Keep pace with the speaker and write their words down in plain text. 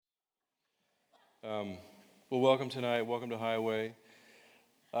Um, well, welcome tonight. Welcome to Highway.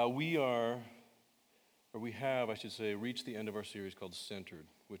 We have, I should say, reached the end of our series called Centered,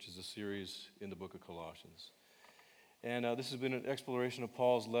 which is a series in the book of Colossians. And this has been an exploration of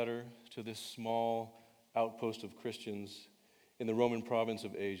Paul's letter to this small outpost of Christians in the Roman province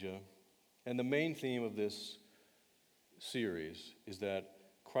of Asia. And the main theme of this series is that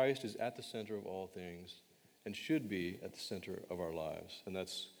Christ is at the center of all things and should be at the center of our lives. And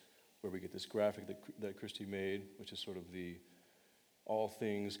that's where we get this graphic that Christy made, which is sort of the all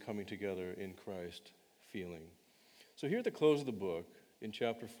things coming together in Christ feeling. So here at the close of the book, in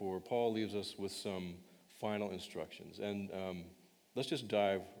chapter 4, Paul leaves us with some final instructions. And let's just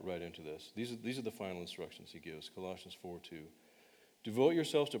dive right into this. These are the final instructions he gives, Colossians 4:2. Devote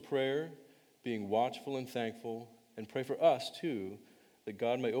yourselves to prayer, being watchful and thankful, and pray for us, too, that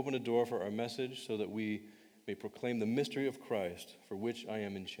God may open a door for our message so that we may proclaim the mystery of Christ, for which I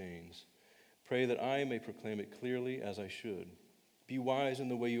am in chains. Pray that I may proclaim it clearly as I should. Be wise in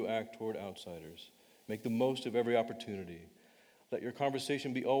the way you act toward outsiders. Make the most of every opportunity. Let your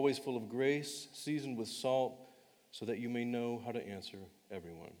conversation be always full of grace, seasoned with salt, so that you may know how to answer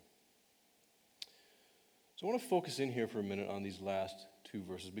everyone. So I want to focus in here for a minute on these last two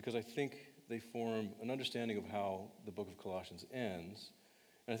verses because I think they form an understanding of how the book of Colossians ends.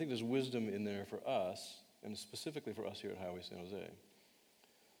 And I think there's wisdom in there for us, and specifically for us here at Highway San Jose.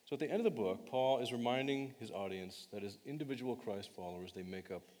 So at the end of the book, Paul is reminding his audience that as individual Christ followers, they make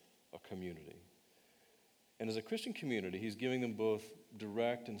up a community. And as a Christian community, he's giving them both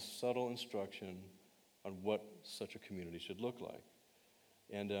direct and subtle instruction on what such a community should look like.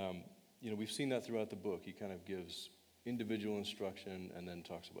 And, we've seen that throughout the book. He kind of gives individual instruction and then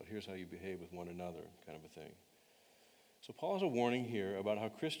talks about here's how you behave with one another, kind of a thing. So Paul has a warning here about how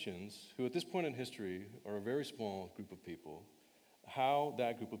Christians, who at this point in history are a very small group of people, how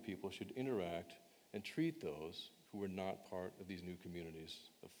that group of people should interact and treat those who are not part of these new communities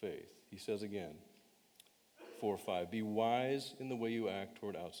of faith. He says again, 4:5, be wise in the way you act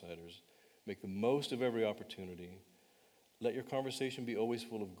toward outsiders. Make the most of every opportunity. Let your conversation be always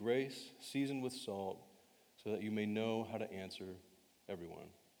full of grace, seasoned with salt, so that you may know how to answer everyone.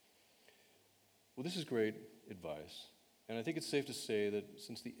 Well, this is great advice. And I think it's safe to say that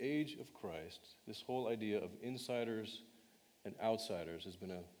since the age of Christ, this whole idea of insiders and outsiders has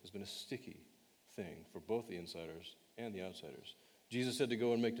been a sticky thing for both the insiders and the outsiders. Jesus said to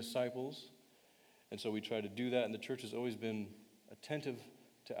go and make disciples, and so we try to do that, and the church has always been attentive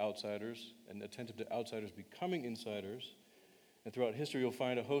to outsiders and attentive to outsiders becoming insiders. And throughout history, you'll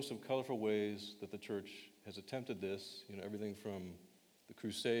find a host of colorful ways that the church has attempted this, everything from the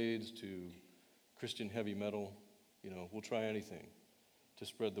Crusades to Christian heavy metal. We'll try anything to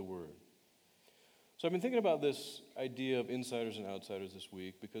spread the word. So I've been thinking about this idea of insiders and outsiders this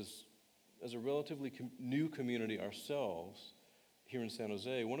week because as a relatively new community ourselves here in San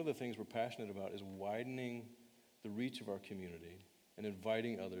Jose, one of the things we're passionate about is widening the reach of our community and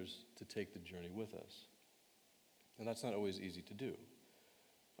inviting others to take the journey with us. And that's not always easy to do,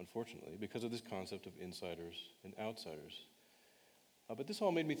 unfortunately, because of this concept of insiders and outsiders. But this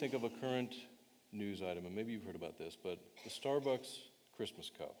all made me think of a current news item, and maybe you've heard about this, but the Starbucks Christmas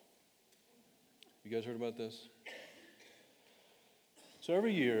cup. You guys heard about this? So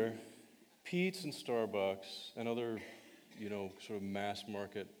every year, Pete's and Starbucks and other, sort of mass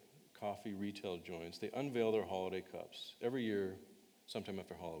market coffee retail joints, they unveil their holiday cups every year, sometime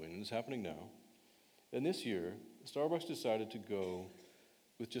after Halloween, and it's happening now. And this year, Starbucks decided to go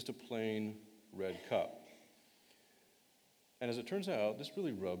with just a plain red cup. And as it turns out, this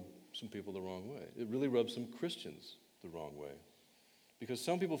really rubbed some people the wrong way. It really rubs some Christians the wrong way. Because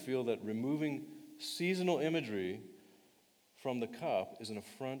some people feel that removing seasonal imagery from the cup is an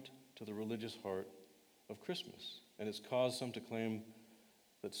affront to the religious heart of Christmas. And it's caused some to claim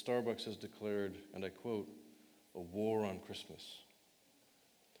that Starbucks has declared, and I quote, a war on Christmas.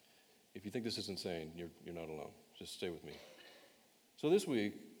 If you think this is insane, you're not alone. Just stay with me. So this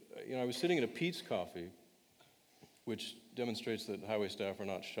week, I was sitting at a Pete's Coffee, which demonstrates that highway staff are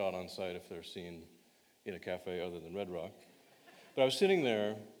not shot on sight if they're seen in a cafe other than Red Rock. But I was sitting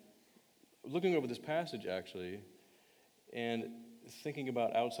there looking over this passage, actually, and thinking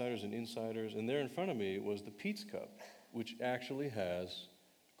about outsiders and insiders, and there in front of me was the Pete's Cup, which actually has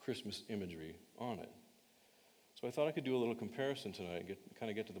Christmas imagery on it. So I thought I could do a little comparison tonight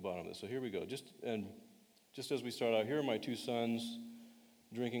and get to the bottom of this. So here we go. Just as we start out, here are my two sons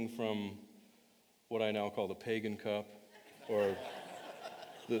drinking from what I now call the pagan cup, or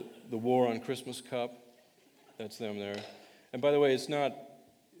the war on Christmas cup. That's them there. And by the way, it's not,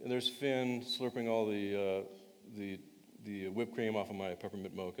 there's Finn slurping all the whipped cream off of my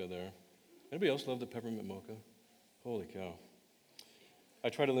peppermint mocha there. Anybody else love the peppermint mocha? Holy cow. I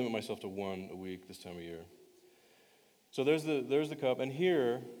try to limit myself to one a week this time of year. So there's the cup, and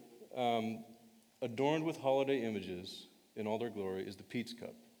here, adorned with holiday images in all their glory, is the Pete's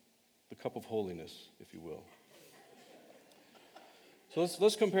cup, the cup of holiness, if you will. So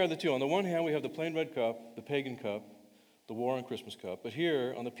let's compare the two. On the one hand, we have the plain red cup, the pagan cup, the war and Christmas cup. But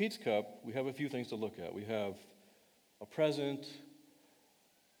here, on the Pete's cup, we have a few things to look at. We have a present,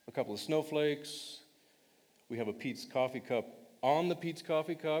 a couple of snowflakes. We have a Pete's coffee cup on the Pete's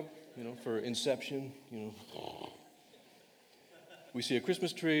coffee cup, for inception, We see a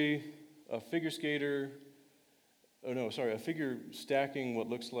Christmas tree, a figure skater, a figure stacking what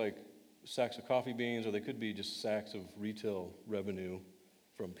looks like sacks of coffee beans, or they could be just sacks of retail revenue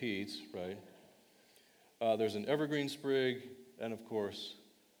from Pete's, right? There's an evergreen sprig, and of course,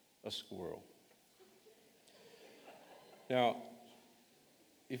 a squirrel. Now,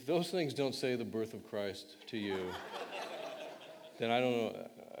 if those things don't say the birth of Christ to you, then I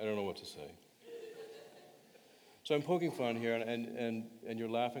don't know what to say. So I'm poking fun here, and you're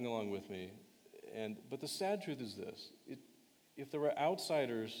laughing along with me. But the sad truth is this: if there are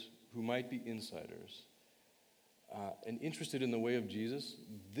outsiders who might be insiders and interested in the way of Jesus,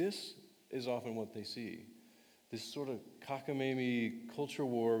 this is often what they see. This sort of cockamamie culture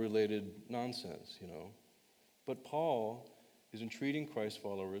war-related nonsense, But Paul is entreating Christ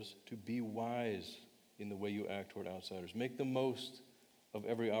followers to be wise in the way you act toward outsiders. Make the most of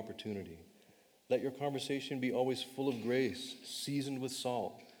every opportunity. Let your conversation be always full of grace, seasoned with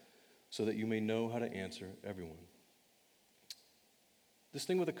salt, so that you may know how to answer everyone. This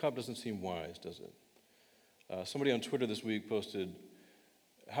thing with a cup doesn't seem wise, does it? Somebody on Twitter this week posted,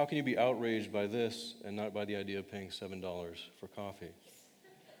 "How can you be outraged by this and not by the idea of paying $7 for coffee?"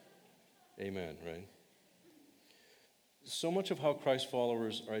 Amen, right? So much of how Christ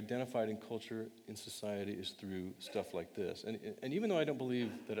followers are identified in culture, in society, is through stuff like this. And even though I don't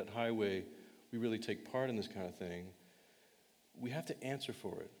believe that at Highway we really take part in this kind of thing, we have to answer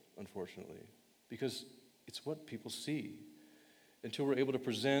for it, unfortunately, because it's what people see. Until we're able to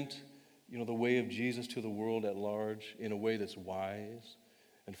present, the way of Jesus to the world at large in a way that's wise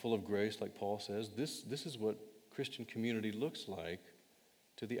and full of grace, like Paul says, this is what Christian community looks like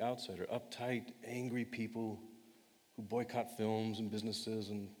to the outsider. Uptight, angry people who boycott films and businesses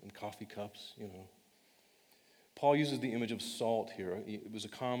and coffee cups, Paul uses the image of salt here. It was a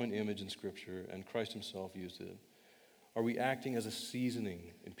common image in Scripture, and Christ himself used it. Are we acting as a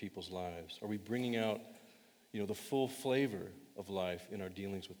seasoning in people's lives? Are we bringing out, the full flavor of life in our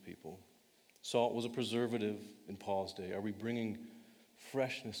dealings with people? Salt was a preservative in Paul's day. Are we bringing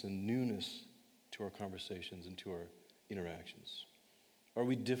freshness and newness to our conversations and to our interactions? Are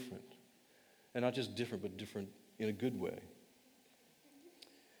we different? And not just different, but different in a good way.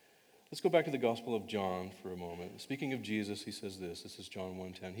 Let's go back to the Gospel of John for a moment. Speaking of Jesus, he says this. This is John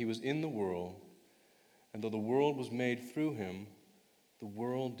 1:10. He was in the world, and though the world was made through him, the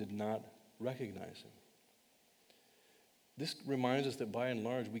world did not recognize him. This reminds us that by and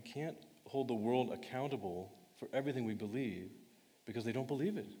large, we can't hold the world accountable for everything we believe because they don't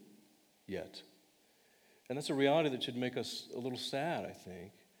believe it yet. And that's a reality that should make us a little sad, I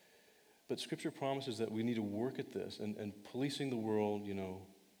think. But Scripture promises that we need to work at this, and policing the world,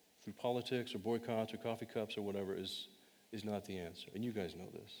 through politics or boycotts or coffee cups or whatever is not the answer. And you guys know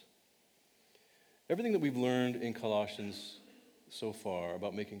this. Everything that we've learned in Colossians so far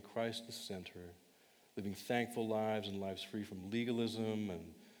about making Christ the center, living thankful lives and lives free from legalism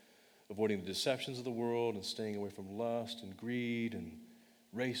and avoiding the deceptions of the world and staying away from lust and greed and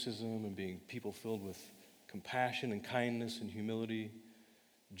racism and being people filled with compassion and kindness and humility,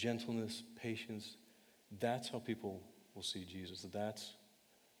 gentleness, patience, that's how people will see Jesus. That's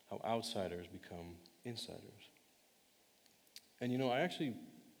how outsiders become insiders. And I actually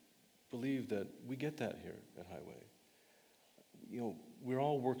believe that we get that here at Highway. We're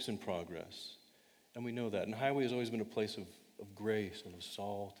all works in progress, and we know that. And Highway has always been a place of grace and of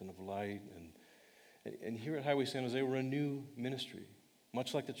salt and of light. And here at Highway San Jose, we're a new ministry,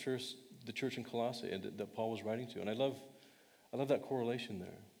 much like the church in Colossae that Paul was writing to. And I love that correlation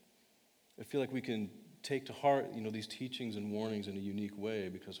there. I feel like we can take to heart, these teachings and warnings in a unique way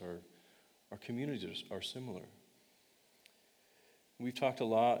because our communities are similar. We've talked a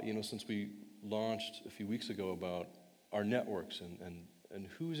lot, since we launched a few weeks ago about our networks and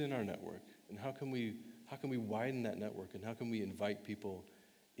who's in our network and how can we widen that network and how can we invite people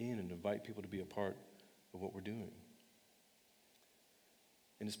in and invite people to be a part of what we're doing.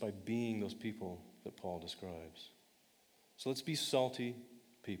 And it's by being those people that Paul describes. So let's be salty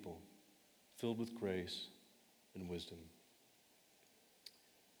people, filled with grace and wisdom.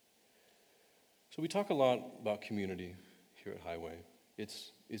 So we talk a lot about community here at Highway.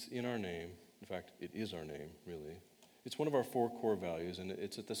 It's in our name. In fact, it is our name, really. It's one of our 4 core values, and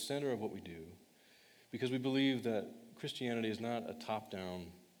it's at the center of what we do, because we believe that Christianity is not a top-down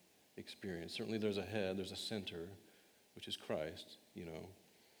experience. Certainly there's a head, there's a center, which is Christ,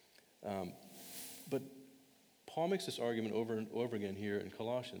 But Paul makes this argument over and over again here in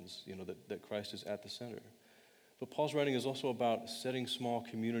Colossians, that Christ is at the center. But Paul's writing is also about setting small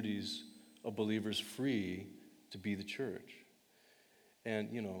communities of believers free to be the church. And,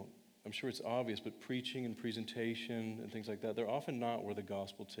 I'm sure it's obvious, but preaching and presentation and things like that, they're often not where the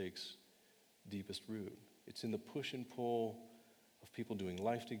gospel takes deepest root. It's in the push and pull of people doing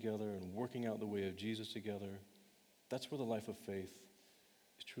life together and working out the way of Jesus together. That's where the life of faith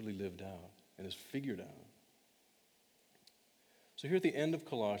is truly lived out and is figured out. So here at the end of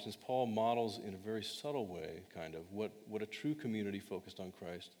Colossians, Paul models in a very subtle way, kind of, what a true community focused on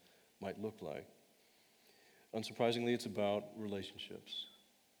Christ might look like. Unsurprisingly, it's about relationships.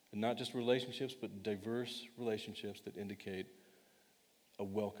 And not just relationships, but diverse relationships that indicate a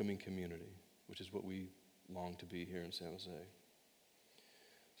welcoming community, which is what we long to be here in San Jose.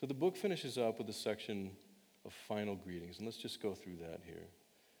 So the book finishes up with a section of final greetings, and let's just go through that here.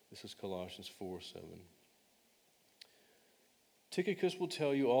 This is Colossians 4:7. Tychicus will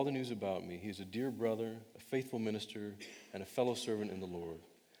tell you all the news about me. He is a dear brother, a faithful minister, and a fellow servant in the Lord.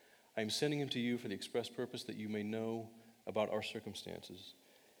 I am sending him to you for the express purpose that you may know about our circumstances,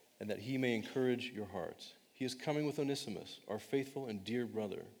 and that he may encourage your hearts. He is coming with Onesimus, our faithful and dear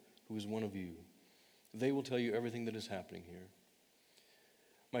brother, who is one of you. They will tell you everything that is happening here.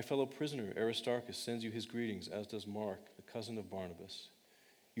 My fellow prisoner, Aristarchus, sends you his greetings, as does Mark, the cousin of Barnabas.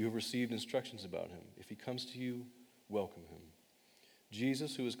 You have received instructions about him. If he comes to you, welcome him.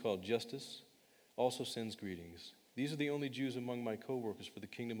 Jesus, who is called Justus, also sends greetings. These are the only Jews among my co-workers for the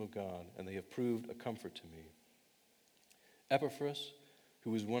kingdom of God, and they have proved a comfort to me. Epaphras,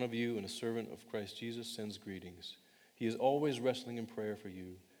 who is one of you and a servant of Christ Jesus, sends greetings. He is always wrestling in prayer for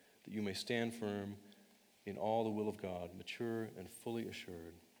you, that you may stand firm in all the will of God, mature and fully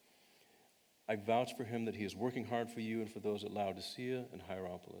assured. I vouch for him that he is working hard for you and for those at Laodicea and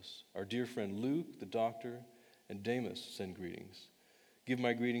Hierapolis. Our dear friend Luke, the doctor, and Demas send greetings. Give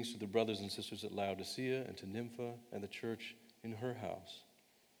my greetings to the brothers and sisters at Laodicea and to Nympha and the church in her house.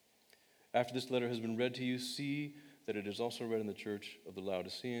 After this letter has been read to you, see that it is also read in the church of the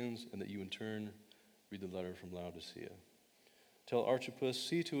Laodiceans, and that you in turn read the letter from Laodicea. Tell Archippus,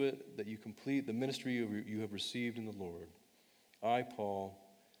 see to it that you complete the ministry you have received in the Lord. I, Paul,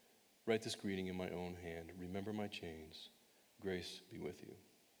 write this greeting in my own hand. Remember my chains. Grace be with you.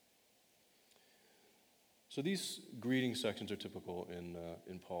 So these greeting sections are typical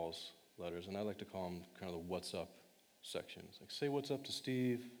in Paul's letters, and I like to call them kind of the what's up sections. Like, say what's up to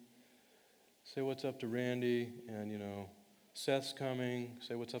Steve. Say what's up to Randy, and, Seth's coming.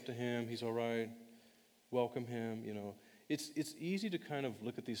 Say what's up to him. He's all right. Welcome him, It's easy to kind of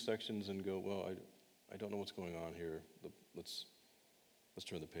look at these sections and go, well, I don't know what's going on here. Let's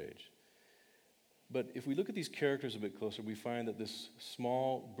turn the page. But if we look at these characters a bit closer, we find that this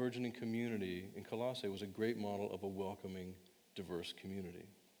small, burgeoning community in Colossae was a great model of a welcoming, diverse community.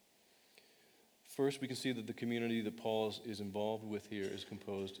 First, we can see that the community that Paul is involved with here is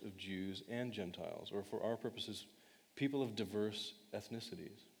composed of Jews and Gentiles, or for our purposes, people of diverse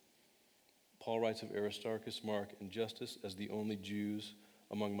ethnicities. Paul writes of Aristarchus, Mark, and Justus as the only Jews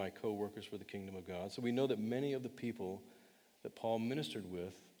among my co-workers for the kingdom of God. So we know that many of the people that Paul ministered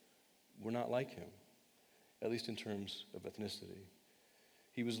with were not like him, at least in terms of ethnicity.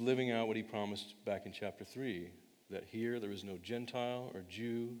 He was living out what he promised back in chapter 3, that here there is no Gentile or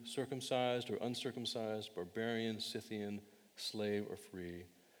Jew, circumcised or uncircumcised, barbarian, Scythian, slave or free,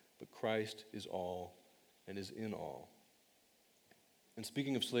 but Christ is all and is in all. And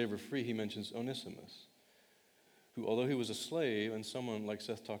speaking of slave or free, he mentions Onesimus, who, although he was a slave and someone, like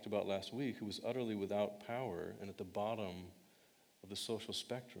Seth talked about last week, who was utterly without power and at the bottom of the social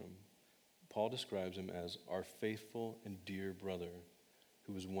spectrum, Paul describes him as our faithful and dear brother,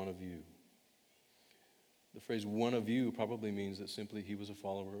 who is one of you. The phrase one of you probably means that simply he was a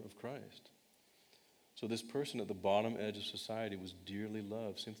follower of Christ. So this person at the bottom edge of society was dearly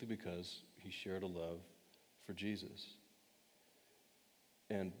loved simply because he shared a love for Jesus.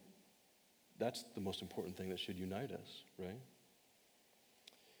 And that's the most important thing that should unite us, right?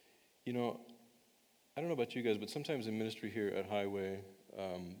 I don't know about you guys, but sometimes in ministry here at Highway,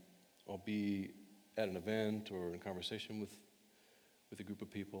 I'll be at an event or in conversation with a group of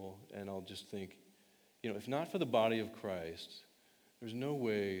people, and I'll just think, if not for the body of Christ, there's no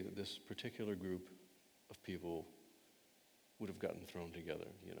way that this particular group of people would have gotten thrown together,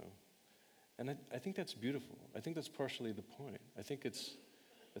 And I think that's beautiful. I think that's partially the point. I think that's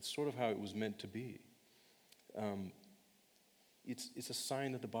sort of how it was meant to be. It's a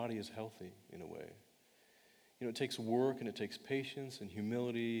sign that the body is healthy in a way. It takes work and it takes patience and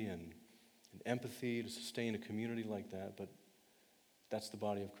humility and empathy to sustain a community like that, but that's the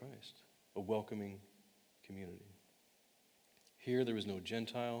body of Christ, a welcoming community. Here there is no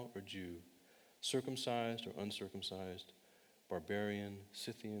Gentile or Jew, circumcised or uncircumcised, barbarian,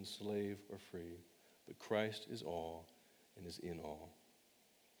 Scythian, slave or free, but Christ is all and is in all.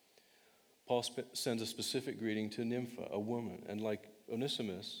 Paul sends a specific greeting to Nympha, a woman, and like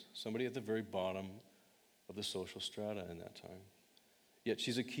Onesimus, somebody at the very bottom of the social strata in that time. Yet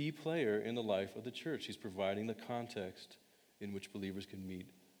she's a key player in the life of the church. She's providing the context in which believers can meet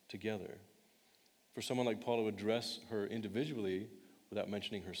together. For someone like Paul to address her individually without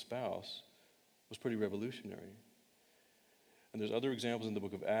mentioning her spouse was pretty revolutionary. And there's other examples in the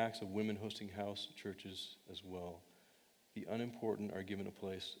book of Acts of women hosting house churches as well. The unimportant are given a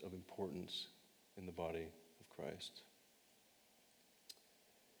place of importance in the body of Christ.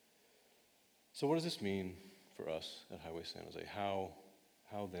 So what does this mean for us at Highway San Jose? How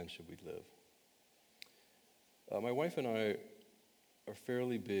then should we live? My wife and I are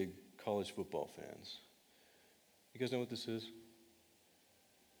fairly big college football fans. You guys know what this is?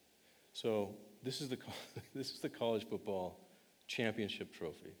 So this is the college football championship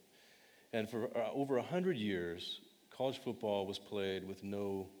trophy. And for over 100 years, college football was played with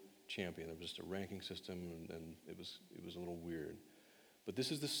no champion. It was just a ranking system, and it was a little weird. But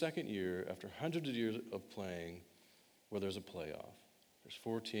this is the second year, after hundreds of years of playing, where there's a playoff. There's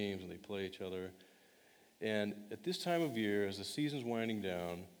 4 teams, and they play each other. And at this time of year, as the season's winding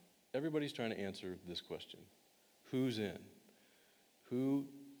down, everybody's trying to answer this question. Who's in? Who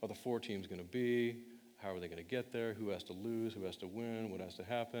are the 4 teams going to be? How are they going to get there? Who has to lose? Who has to win? What has to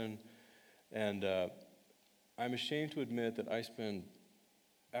happen? And I'm ashamed to admit that I spend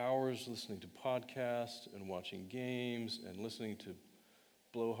hours listening to podcasts and watching games and listening to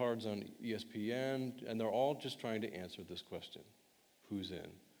blowhards on ESPN, and they're all just trying to answer this question. Who's in?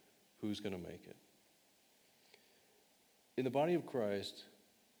 Who's going to make it? In the body of Christ,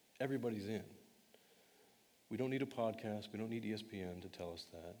 everybody's in. We don't need a podcast. We don't need ESPN to tell us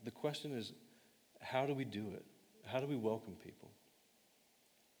that. The question is, how do we do it? How do we welcome people?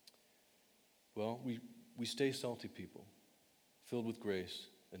 Well, we stay salty people, filled with grace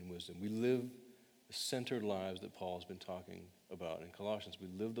and wisdom. We live the centered lives that Paul has been talking about in Colossians. We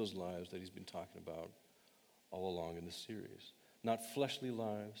live those lives that he's been talking about all along in this series. Not fleshly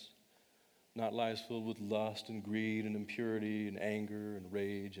lives, not lives filled with lust and greed and impurity and anger and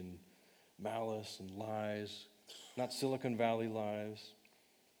rage and malice and lies. Not Silicon Valley lives,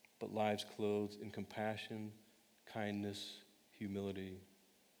 but lives clothed in compassion, kindness, humility,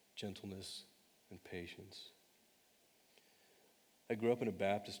 gentleness, and patience. I grew up in a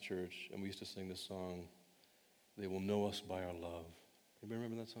Baptist church, and we used to sing this song, "They will know us by our love." Anybody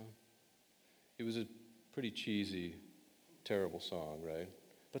remember that song? It was a pretty cheesy, terrible song, right?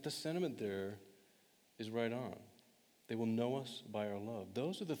 But the sentiment there is right on. They will know us by our love.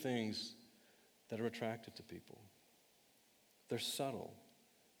 Those are the things that are attractive to people. They're subtle,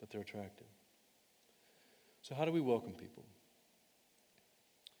 but they're attractive. So how do we welcome people?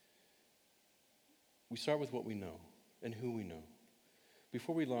 We start with what we know and who we know.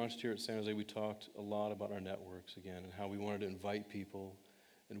 Before we launched here at San Jose, we talked a lot about our networks again and how we wanted to invite people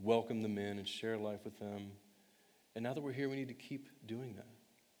and welcome them in and share life with them. And now that we're here, we need to keep doing that.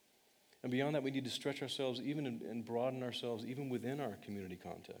 And beyond that, we need to stretch ourselves even and broaden ourselves even within our community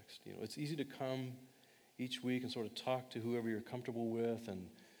context. It's easy to come each week and sort of talk to whoever you're comfortable with and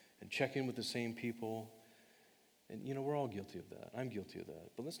check in with the same people. And, we're all guilty of that. I'm guilty of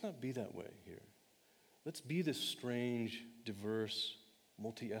that. But let's not be that way here. Let's be this strange, diverse,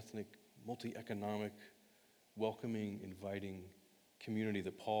 multi-ethnic, multi-economic, welcoming, inviting community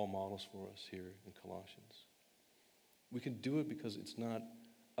that Paul models for us here in Colossians. We can do it because it's not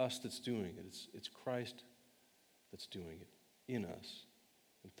us that's doing it. It's Christ that's doing it in us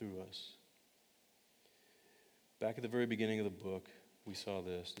and through us. Back at the very beginning of the book, we saw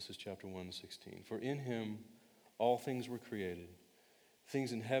this. This is chapter 1:16. For in him all things were created,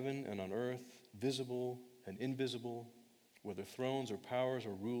 things in heaven and on earth, visible and invisible, whether thrones or powers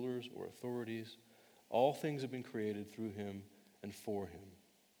or rulers or authorities, all things have been created through him and for him.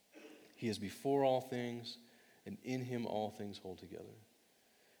 He is before all things, and in him all things hold together.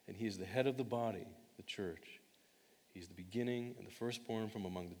 And he is the head of the body, the church. He is the beginning and the firstborn from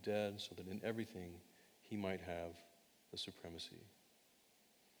among the dead, so that in everything he might have the supremacy.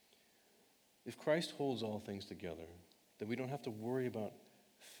 If Christ holds all things together, then we don't have to worry about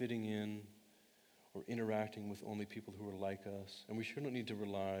fitting in or interacting with only people who are like us. And we sure don't need to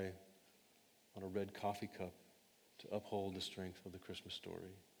rely on a red coffee cup to uphold the strength of the Christmas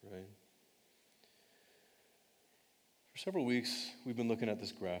story, right? For several weeks, we've been looking at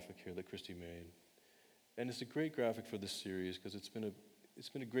this graphic here that Christy made. And it's a great graphic for this series because it's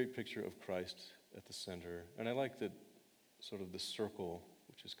been a great picture of Christ at the center. And I like that sort of the circle,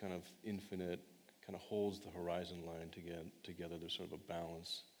 which is kind of infinite, kind of holds the horizon line together. There's sort of a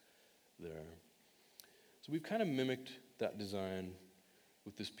balance there. So we've kind of mimicked that design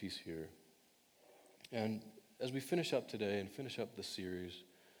with this piece here. And as we finish up today and finish up the series,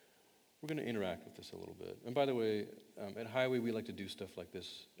 we're going to interact with this a little bit. And by the way, at Highway, we like to do stuff like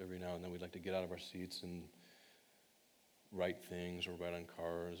this every now and then. We like to get out of our seats and write things, or write on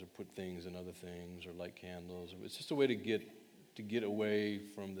cars, or put things in other things, or light candles. It's just a way to get away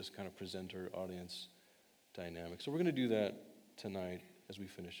from this kind of presenter-audience dynamic. So we're going to do that tonight as we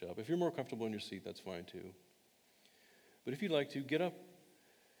finish up. If you're more comfortable in your seat, that's fine too. But if you'd like to, get up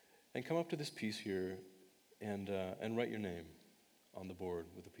and come up to this piece here and write your name on the board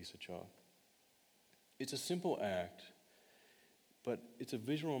with a piece of chalk. It's a simple act, but it's a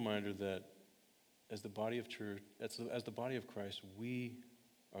visual reminder that as the body of church, as the body of Christ, we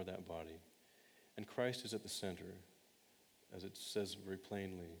are that body. And Christ is at the center, as it says very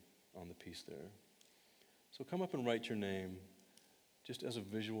plainly on the piece there. So come up and write your name just as a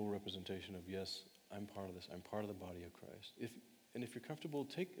visual representation of, yes, I'm part of this. I'm part of the body of Christ. If you're comfortable,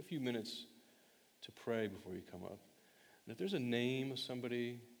 take a few minutes to pray before you come up. And if there's a name of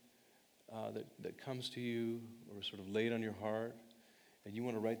somebody that comes to you or sort of laid on your heart, and you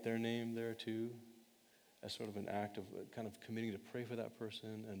want to write their name there too, as sort of an act of kind of committing to pray for that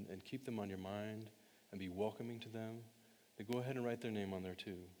person and keep them on your mind and be welcoming to them, then go ahead and write their name on there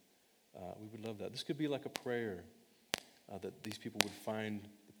too. We would love that. This could be like a prayer that these people would find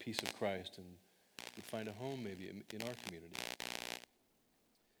the peace of Christ and would find a home maybe in our community.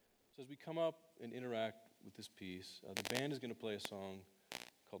 So as we come up and interact with this piece, the band is going to play a song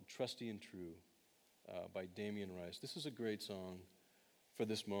called Trusty and True by Damien Rice. This is a great song for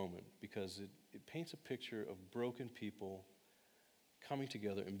this moment because it paints a picture of broken people coming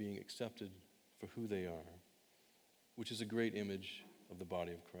together and being accepted for who they are, which is a great image of the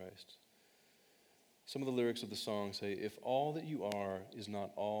body of Christ. Some of the lyrics of the song say, if all that you are is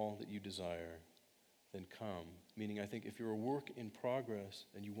not all that you desire, then come. Meaning, I think if you're a work in progress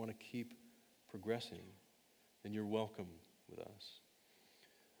and you want to keep progressing, then you're welcome with us.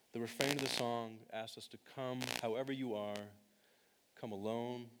 The refrain of the song asks us to come however you are. Come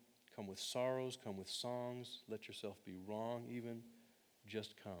alone, come with sorrows, come with songs, let yourself be wrong even,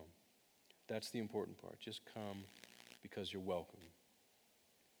 just come. That's the important part, just come because you're welcome.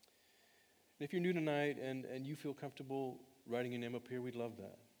 And if you're new tonight and you feel comfortable writing your name up here, we'd love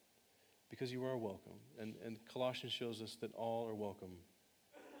that because you are welcome. And Colossians shows us that all are welcome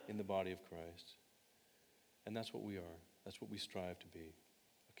in the body of Christ. And that's what we are. That's what we strive to be,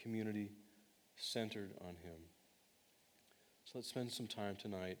 a community centered on Him. So let's spend some time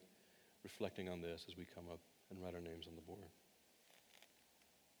tonight reflecting on this as we come up and write our names on the board.